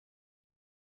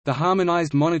The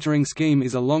Harmonised Monitoring Scheme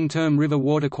is a long-term river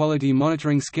water quality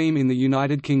monitoring scheme in the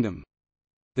United Kingdom.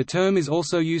 The term is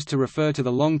also used to refer to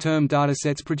the long-term data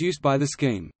sets produced by the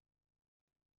scheme.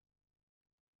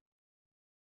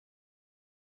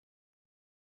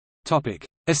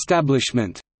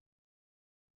 Establishment.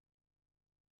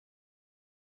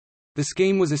 The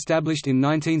scheme was established in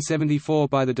 1974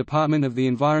 by the Department of the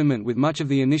Environment, with much of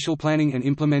the initial planning and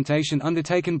implementation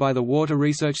undertaken by the Water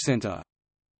Research Centre.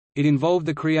 It involved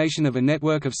the creation of a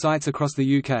network of sites across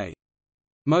the UK.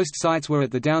 Most sites were at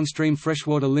the downstream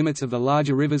freshwater limits of the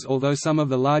larger rivers, although some of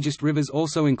the largest rivers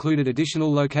also included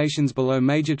additional locations below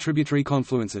major tributary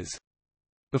confluences.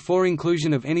 Before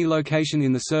inclusion of any location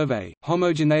in the survey,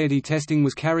 homogeneity testing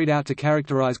was carried out to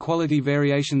characterise quality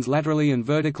variations laterally and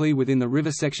vertically within the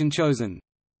river section chosen.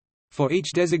 For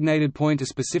each designated point, a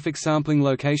specific sampling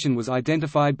location was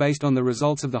identified based on the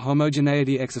results of the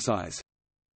homogeneity exercise.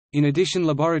 In addition,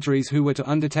 laboratories who were to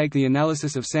undertake the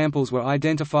analysis of samples were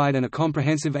identified, and a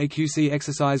comprehensive AQC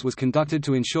exercise was conducted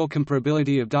to ensure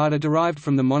comparability of data derived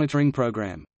from the monitoring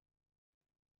program.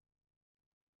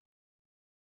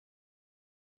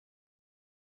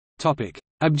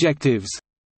 Objectives.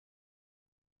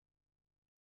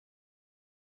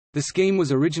 The scheme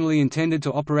was originally intended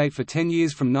to operate for 10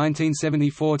 years from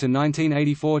 1974 to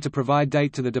 1984 to provide data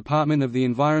to the Department of the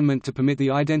Environment to permit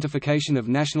the identification of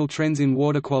national trends in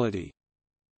water quality.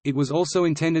 It was also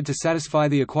intended to satisfy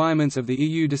the requirements of the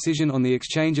EU decision on the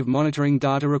exchange of monitoring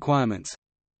data requirements.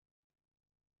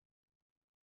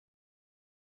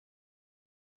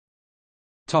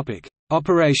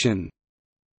 Operation.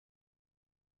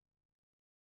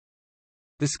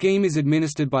 The scheme is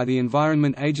administered by the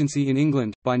Environment Agency in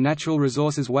England, by Natural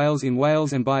Resources Wales in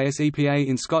Wales, and by SEPA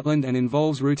in Scotland, and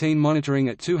involves routine monitoring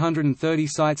at 230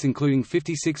 sites including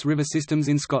 56 river systems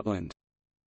in Scotland.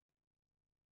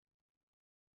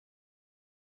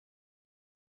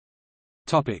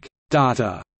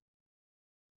 Data.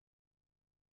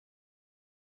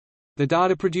 The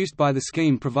data produced by the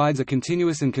scheme provides a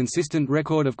continuous and consistent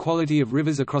record of quality of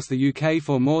rivers across the UK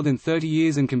for more than 30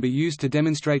 years and can be used to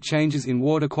demonstrate changes in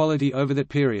water quality over that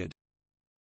period.